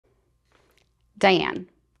Diane,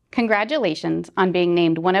 congratulations on being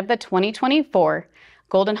named one of the 2024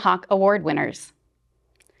 Golden Hawk Award winners.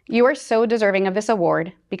 You are so deserving of this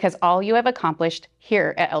award because all you have accomplished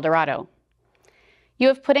here at El Dorado. You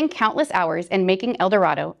have put in countless hours in making El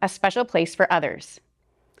Dorado a special place for others.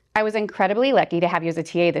 I was incredibly lucky to have you as a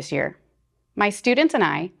TA this year. My students and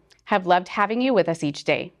I have loved having you with us each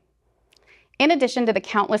day. In addition to the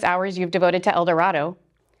countless hours you've devoted to El Dorado,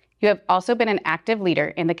 you have also been an active leader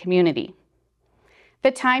in the community. The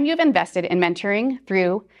time you've invested in mentoring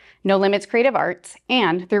through No Limits Creative Arts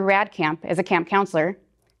and through Rad Camp as a camp counselor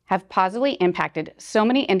have positively impacted so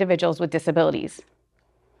many individuals with disabilities.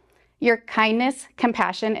 Your kindness,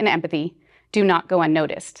 compassion, and empathy do not go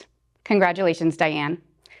unnoticed. Congratulations, Diane.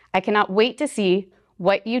 I cannot wait to see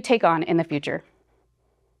what you take on in the future.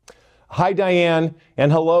 Hi, Diane,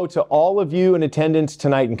 and hello to all of you in attendance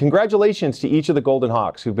tonight, and congratulations to each of the Golden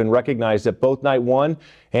Hawks who've been recognized at both Night 1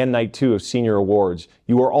 and Night 2 of Senior Awards.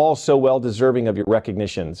 You are all so well deserving of your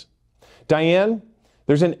recognitions. Diane,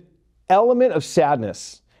 there's an element of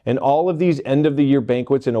sadness in all of these end-of-the-year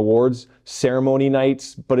banquets and awards ceremony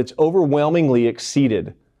nights, but it's overwhelmingly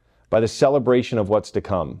exceeded by the celebration of what's to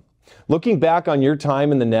come. Looking back on your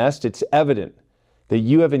time in the nest, it's evident that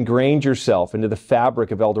you have ingrained yourself into the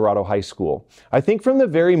fabric of El Dorado High School. I think from the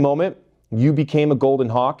very moment you became a Golden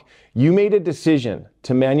Hawk, you made a decision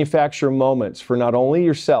to manufacture moments for not only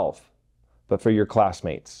yourself, but for your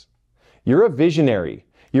classmates. You're a visionary.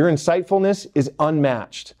 Your insightfulness is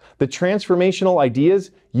unmatched. The transformational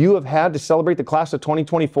ideas you have had to celebrate the class of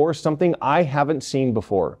 2024 is something I haven't seen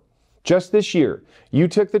before. Just this year, you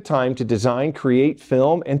took the time to design, create,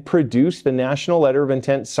 film, and produce the National Letter of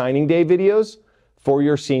Intent Signing Day videos for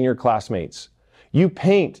your senior classmates. You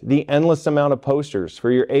paint the endless amount of posters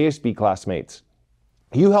for your ASB classmates.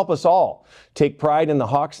 You help us all take pride in the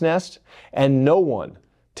Hawk's Nest, and no one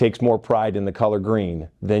takes more pride in the color green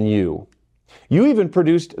than you. You even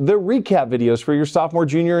produced the recap videos for your sophomore,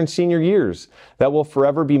 junior, and senior years that will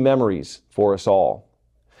forever be memories for us all.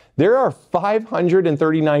 There are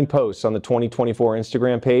 539 posts on the 2024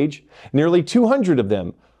 Instagram page. Nearly 200 of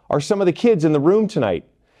them are some of the kids in the room tonight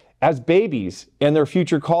as babies and their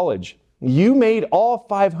future college. You made all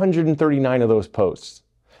 539 of those posts.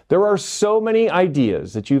 There are so many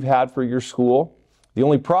ideas that you've had for your school. The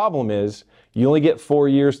only problem is you only get 4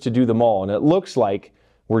 years to do them all, and it looks like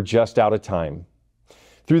we're just out of time.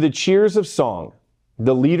 Through the cheers of song,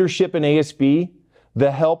 the leadership in ASB,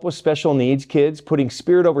 the help with special needs kids, putting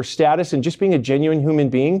spirit over status, and just being a genuine human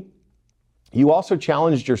being, you also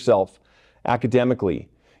challenged yourself academically.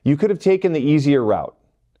 You could have taken the easier route,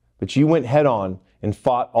 but you went head on and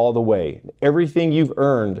fought all the way. Everything you've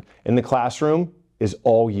earned in the classroom is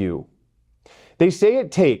all you. They say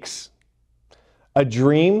it takes a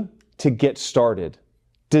dream to get started,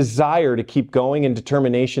 desire to keep going, and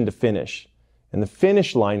determination to finish. And the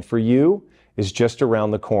finish line for you is just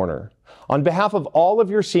around the corner. On behalf of all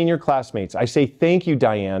of your senior classmates, I say thank you,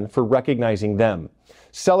 Diane, for recognizing them,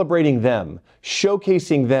 celebrating them,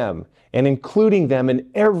 showcasing them, and including them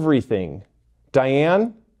in everything.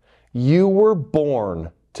 Diane, you were born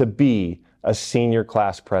to be a senior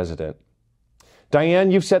class president.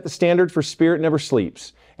 Diane, you've set the standard for Spirit Never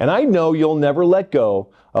Sleeps, and I know you'll never let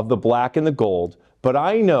go of the black and the gold, but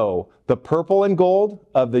I know the purple and gold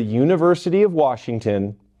of the University of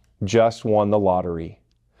Washington just won the lottery.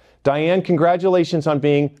 Diane, congratulations on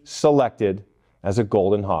being selected as a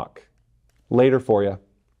Golden Hawk. Later for you.